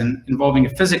factor, as in involving a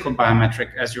physical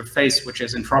biometric as your face, which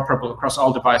is interoperable across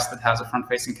all devices that has a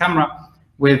front-facing camera,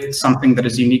 with something that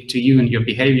is unique to you and your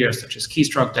behavior, such as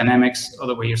keystroke dynamics or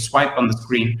the way you swipe on the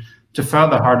screen, to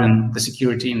further harden the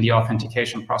security in the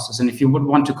authentication process. And if you would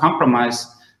want to compromise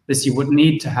this, you would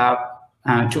need to have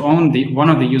to own one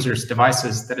of the user's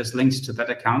devices that is linked to that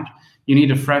account. You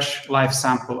need a fresh live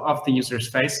sample of the user's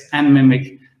face and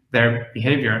mimic their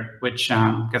behavior, which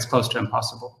gets close to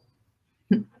impossible.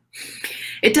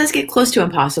 It does get close to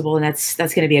impossible, and that's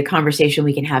going to be a conversation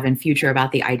we can have in future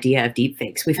about the idea of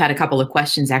deepfakes. We've had a couple of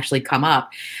questions actually come up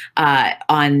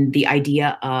on the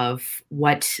idea of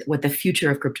what the future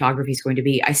of cryptography is going to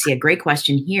be. I see a great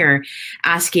question here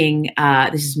asking,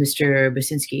 this is Mr.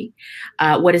 Basinski,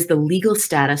 what is the legal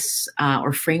status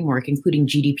or framework, including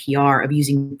GDPR, of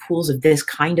using pools of this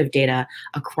kind of data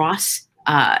across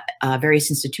various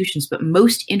institutions, but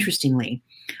most interestingly,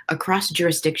 across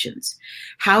jurisdictions?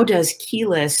 How does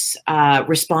Keyless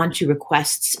respond to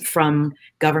requests from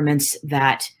governments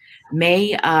that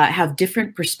may have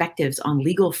different perspectives on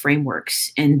legal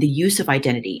frameworks and the use of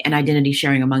identity and identity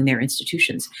sharing among their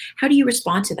institutions? How do you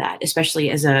respond to that,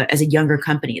 especially as a younger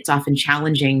company? It's often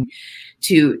challenging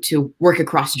to work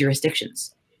across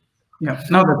jurisdictions. Yeah,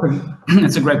 no,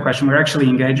 that's a great question. We're actually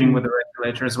engaging with the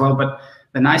regulator as well. But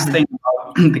the nice thing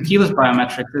about the Keyless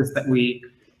biometrics is that we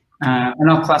are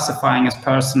not classifying as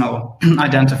personal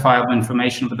identifiable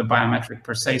information with the biometric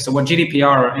per se. So what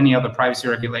GDPR or any other privacy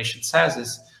regulation says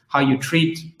is how you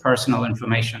treat personal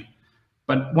information.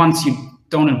 But once you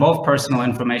don't involve personal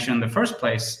information in the first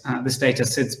place, this data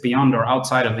sits beyond or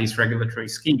outside of these regulatory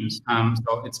schemes.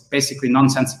 So it's basically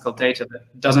nonsensical data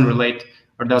that doesn't relate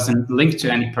or doesn't link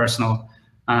to any personal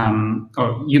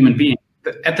or human being.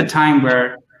 At the time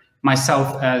where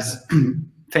myself as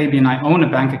Fabian, I own a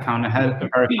bank account. I had a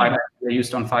verified ID I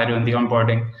used on FIDO in the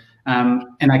onboarding.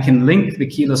 And I can link the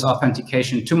keyless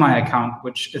authentication to my account,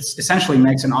 which essentially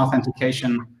makes an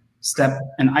authentication step,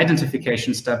 an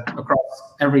identification step across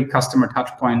every customer touch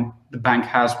point the bank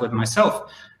has with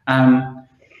myself.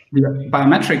 The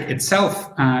biometric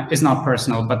itself is not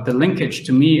personal, but the linkage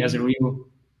to me as a real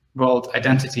world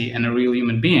identity and a real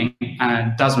human being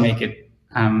does make it,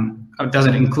 does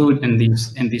it include in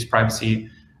these privacy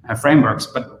frameworks.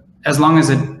 But as long as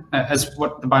as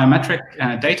what the biometric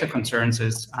data concerns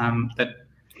is that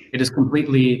it is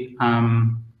completely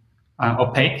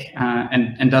opaque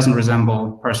and doesn't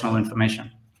resemble personal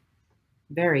information.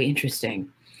 Very interesting.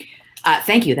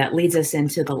 Thank you. That leads us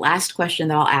into the last question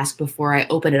that I'll ask before I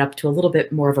open it up to a little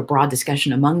bit more of a broad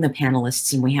discussion among the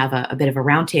panelists, and we have a bit of a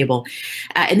roundtable.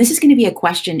 And this is going to be a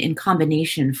question in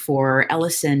combination for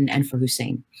Ellison and for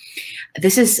Hussein.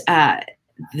 This is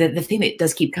the thing that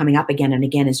does keep coming up again and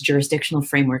again is jurisdictional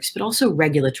frameworks, but also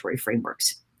regulatory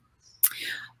frameworks.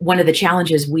 One of the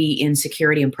challenges we in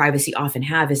security and privacy often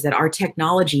have is that our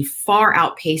technology far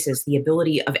outpaces the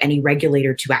ability of any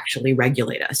regulator to actually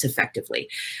regulate us effectively.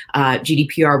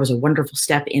 GDPR was a wonderful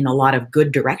step in a lot of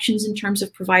good directions in terms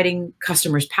of providing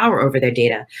customers power over their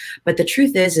data. But the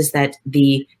truth is that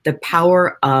the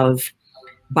power of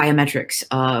biometrics,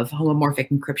 of homomorphic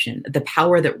encryption, the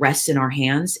power that rests in our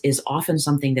hands is often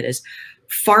something that is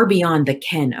far beyond the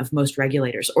ken of most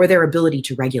regulators or their ability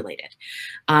to regulate it.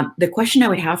 The question I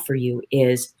would have for you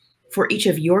is, for each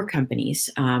of your companies,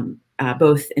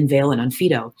 both Enveil and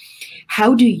Onfido,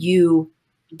 how do you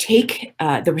take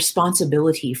the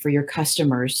responsibility for your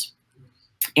customers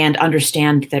and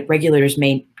understand that regulators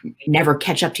may never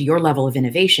catch up to your level of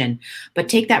innovation, but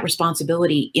take that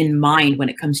responsibility in mind when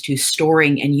it comes to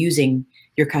storing and using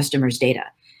your customers' data?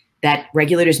 That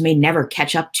regulators may never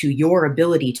catch up to your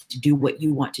ability to do what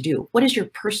you want to do. What is your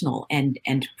personal and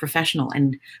professional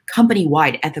and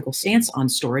company-wide ethical stance on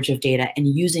storage of data and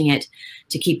using it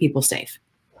to keep people safe?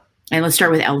 And let's start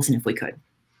with Ellison, if we could.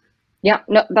 Yeah,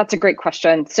 no, that's a great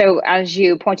question. So as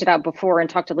you pointed out before and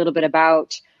talked a little bit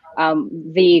about,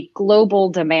 the global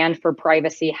demand for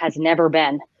privacy has never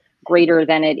been greater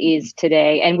than it is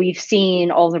today. And we've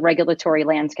seen all the regulatory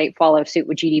landscape follow suit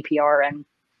with GDPR and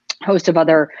a host of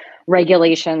other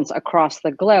regulations across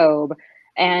the globe.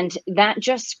 And that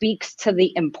just speaks to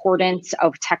the importance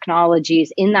of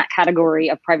technologies in that category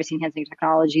of privacy enhancing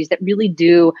technologies that really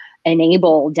do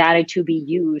enable data to be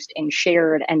used and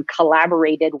shared and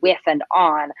collaborated with and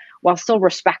on, while still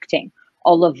respecting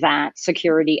all of that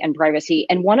security and privacy.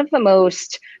 And one of the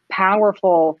most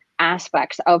powerful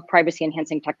aspects of privacy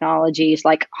enhancing technologies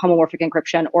like homomorphic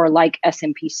encryption or like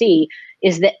SMPC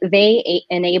is that they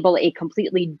enable a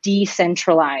completely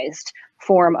decentralized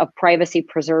form of privacy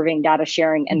preserving data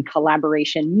sharing and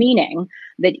collaboration, meaning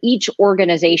that each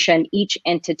organization, each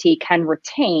entity can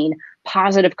retain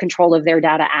positive control of their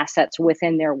data assets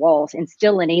within their walls and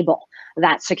still enable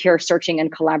that secure searching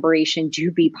and collaboration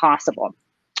to be possible.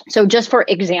 So just for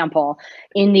example,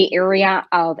 in the area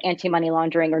of anti-money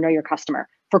laundering or know your customer,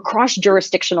 for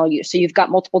cross-jurisdictional use, so you've got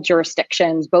multiple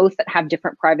jurisdictions, both that have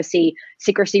different privacy,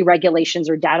 secrecy regulations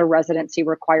or data residency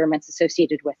requirements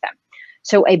associated with them.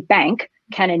 So a bank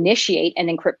can initiate an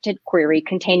encrypted query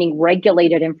containing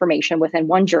regulated information within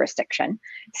one jurisdiction,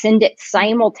 send it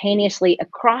simultaneously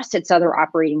across its other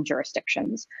operating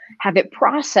jurisdictions, have it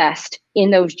processed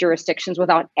in those jurisdictions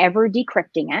without ever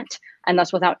decrypting it, and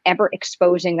thus without ever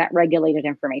exposing that regulated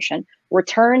information,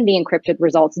 return the encrypted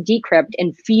results, decrypt,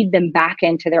 and feed them back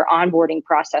into their onboarding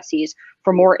processes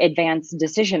for more advanced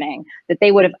decisioning that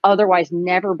they would have otherwise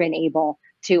never been able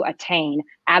to attain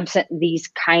absent these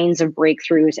kinds of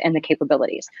breakthroughs and the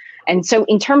capabilities. And so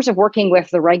in terms of working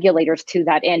with the regulators to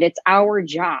that end, it's our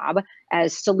job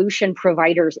as solution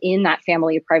providers in that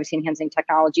family of privacy enhancing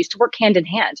technologies to work hand in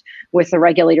hand with the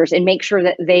regulators and make sure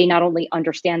that they not only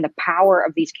understand the power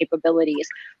of these capabilities,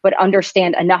 but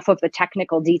understand enough of the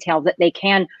technical detail that they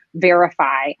can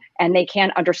verify and they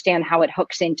can understand how it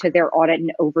hooks into their audit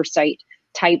and oversight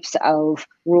types of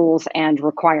rules and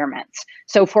requirements.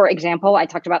 So for example, I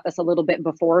talked about this a little bit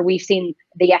before, we've seen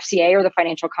the FCA or the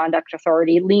Financial Conduct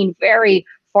Authority lean very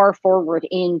far forward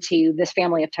into this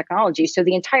family of technology. So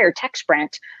the entire tech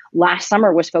sprint last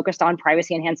summer was focused on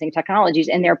privacy enhancing technologies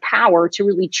and their power to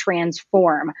really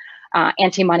transform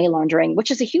anti-money laundering, which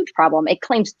is a huge problem. It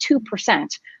claims 2%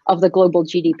 of the global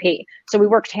GDP. So we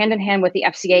worked hand in hand with the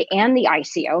FCA and the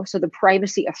ICO, so the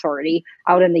Privacy Authority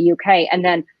out in the UK, and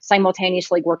then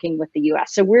simultaneously working with the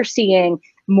US. So we're seeing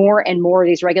more and more of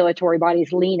these regulatory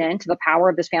bodies lean into the power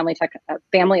of this family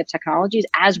of technologies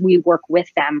as we work with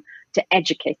them to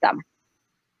educate them.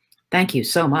 Thank you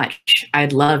so much.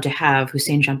 I'd love to have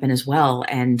Hussein jump in as well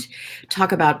and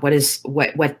talk about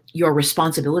what your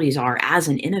responsibilities are as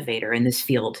an innovator in this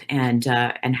field, and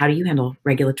how do you handle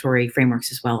regulatory frameworks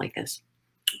as well like this?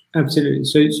 Absolutely.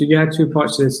 So you had two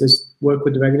parts to this: is work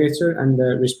with the regulator and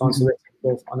the responsibility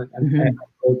both on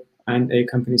and a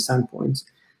company standpoint.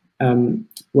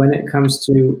 When it comes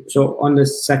to, so on the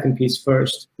second piece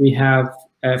first, we have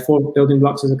 4 building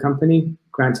blocks as a company: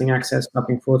 granting access,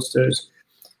 stopping fraudsters,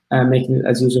 making it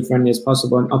as user-friendly as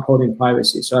possible, and upholding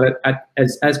privacy. So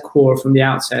as core from the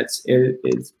outset,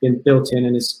 it's been built in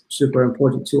and is super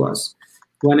important to us.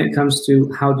 When it comes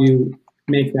to how do you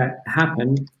make that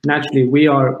happen, naturally, we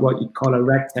are what you call a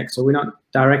reg tech. So we're not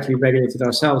directly regulated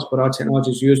ourselves, but our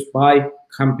technology is used by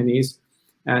companies.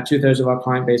 2/3 of our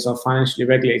client base are financially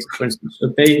regulated, for instance.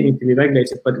 So they need to be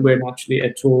regulated, but we're naturally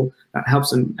a tool that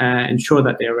helps them ensure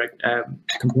that they are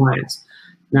compliant.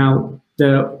 Now,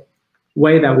 the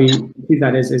way that we do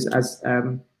that is as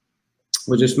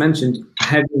was just mentioned,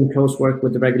 heavy and close work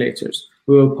with the regulators.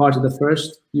 We were part of the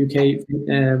first UK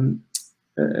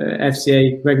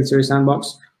FCA regulatory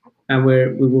sandbox, and we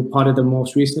were part of the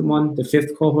most recent one, the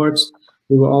 5th cohort.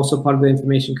 We were also part of the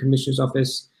Information Commissioner's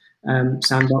Office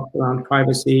sandbox around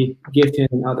privacy, gifting,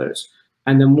 and others.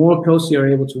 And the more closely you're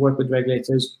able to work with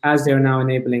regulators, as they are now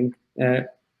enabling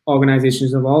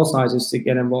organizations of all sizes to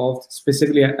get involved,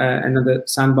 specifically another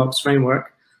sandbox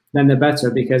framework, then the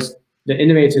better, because the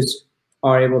innovators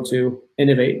are able to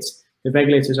innovate, the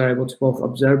regulators are able to both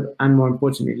observe and, more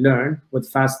importantly, learn with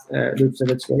fast loops of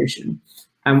iteration.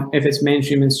 And if it's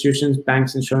mainstream institutions,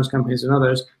 banks, insurance companies, and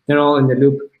others, they're all in the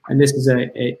loop. And this is,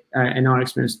 in our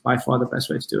experience, by far the best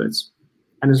way to do it.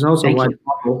 And it's also why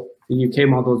the UK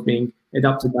model is being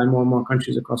adopted by more and more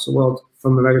countries across the world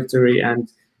from a regulatory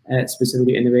and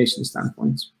specifically innovation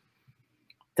standpoint.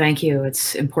 Thank you.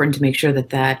 It's important to make sure that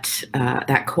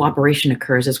that cooperation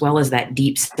occurs, as well as that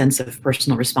deep sense of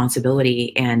personal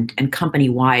responsibility and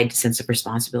company-wide sense of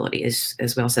responsibility,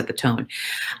 as well set the tone.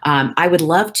 I would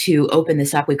love to open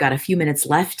this up. We've got a few minutes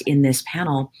left in this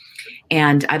panel,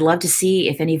 and I'd love to see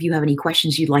if any of you have any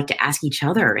questions you'd like to ask each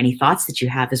other, any thoughts that you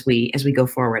have as we go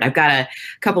forward. I've got a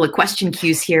couple of question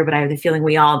queues here, but I have the feeling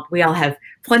we all have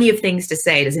plenty of things to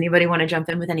say. Does anybody want to jump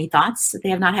in with any thoughts that they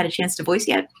have not had a chance to voice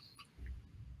yet?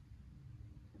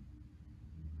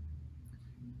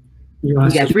 You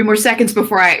got 3 more seconds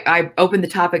before I open the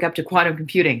topic up to quantum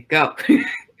computing. Go.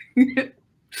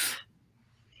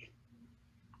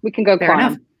 We can go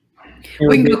quantum.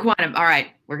 We can go quantum. All right,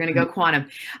 we're going to go quantum.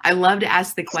 I love to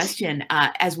ask the question,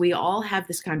 as we all have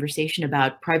this conversation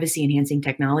about privacy-enhancing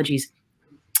technologies,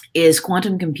 is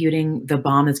quantum computing the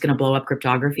bomb that's going to blow up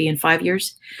cryptography in 5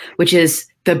 years? Which is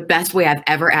the best way I've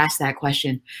ever asked that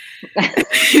question.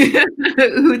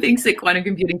 Who thinks that quantum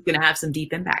computing is going to have some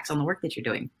deep impacts on the work that you're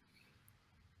doing?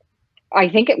 I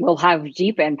think it will have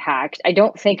deep impact. I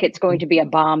don't think it's going to be a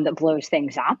bomb that blows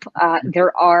things up.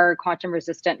 There are quantum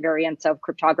resistant variants of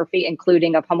cryptography,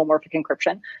 including of homomorphic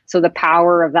encryption. So the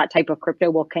power of that type of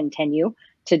crypto will continue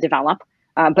to develop,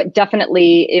 but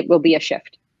definitely it will be a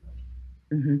shift.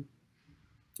 Mm-hmm.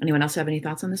 Anyone else have any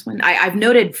thoughts on this one? I've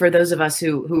noted, for those of us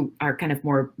who are kind of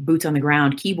more boots on the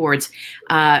ground keyboards,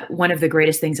 one of the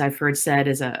greatest things I've heard said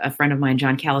is a friend of mine,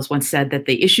 John Callis, once said that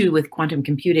the issue with quantum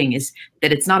computing is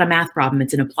that it's not a math problem,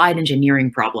 it's an applied engineering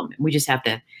problem. We just have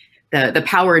the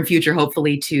power in future,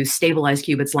 hopefully, to stabilize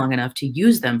qubits long enough to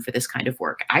use them for this kind of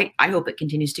work. I hope it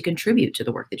continues to contribute to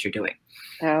the work that you're doing.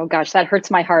 Oh gosh, that hurts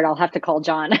my heart. I'll have to call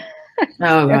John.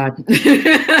 Oh God.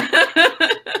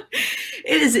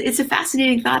 It's a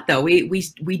fascinating thought, though. We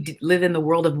live in the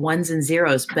world of ones and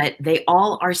zeros, but they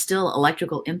all are still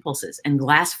electrical impulses and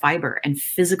glass fiber and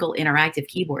physical interactive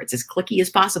keyboards, as clicky as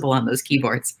possible on those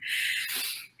keyboards.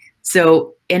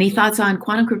 So any thoughts on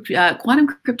quantum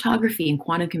cryptography and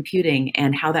quantum computing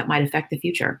and how that might affect the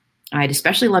future? I'd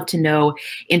especially love to know,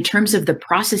 in terms of the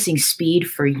processing speed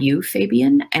for you,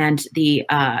 Fabian, and the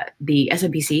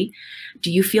SMPC, do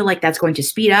you feel like that's going to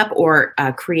speed up or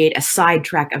create a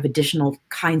sidetrack of additional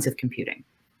kinds of computing?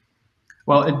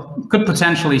 Well, it could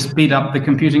potentially speed up the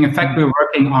computing. In fact, we're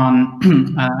working on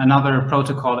another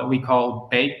protocol that we call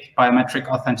BAKE, Biometric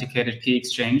Authenticated Key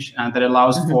Exchange, that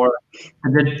allows for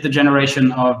the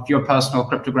generation of your personal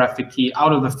cryptographic key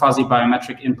out of the fuzzy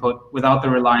biometric input without the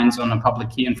reliance on a public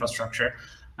key infrastructure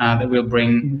that we'll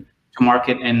bring to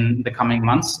market in the coming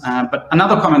months. But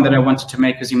another comment that I wanted to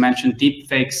make, as you mentioned, deep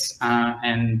fakes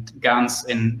and GANs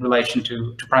in relation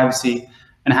to privacy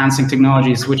enhancing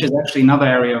technologies, which is actually another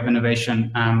area of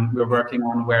innovation we're working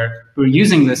on, where we're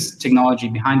using this technology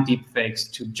behind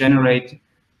deepfakes to generate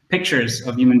pictures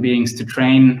of human beings to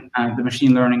train the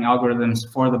machine learning algorithms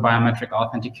for the biometric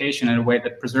authentication in a way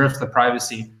that preserves the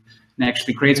privacy and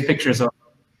actually creates pictures of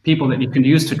people that you can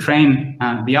use to train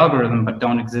the algorithm but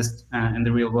don't exist in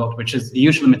the real world, which is a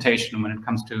huge limitation when it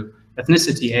comes to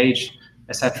ethnicity, age,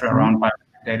 etc. around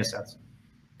biometric data sets.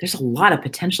 There's a lot of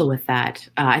potential with that.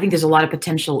 I think there's a lot of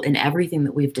potential in everything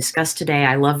that we've discussed today.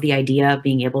 I love the idea of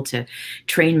being able to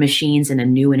train machines in a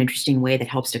new and interesting way that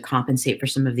helps to compensate for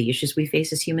some of the issues we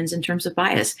face as humans in terms of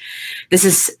bias. This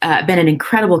has been an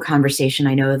incredible conversation.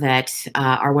 I know that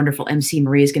our wonderful MC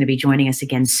Maria is going to be joining us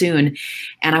again soon.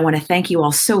 And I want to thank you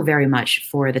all so very much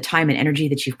for the time and energy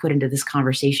that you've put into this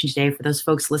conversation today. For those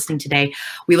folks listening today,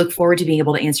 we look forward to being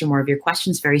able to answer more of your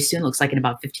questions very soon. Looks like in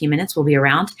about 15 minutes we'll be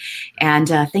around. And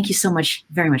thank you so much,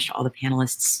 very much to all the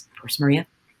panelists. Of course, Maria.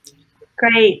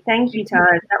 Great, thank you,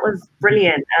 Tara. That was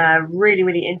brilliant. Really,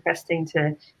 really interesting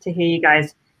to hear you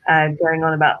guys going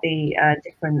on about the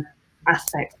different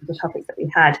aspects of the topics that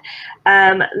we had.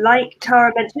 Like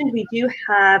Tara mentioned, we do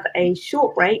have a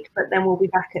short break, but then we'll be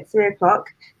back at 3 o'clock.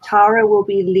 Tara will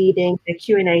be leading the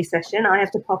Q&A session. I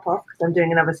have to pop off because I'm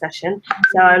doing another session.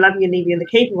 So I love you and leave you in the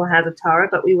capable hands of Tara,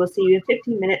 but we will see you in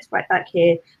 15 minutes right back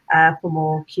here for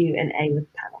more Q&A with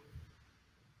the panel.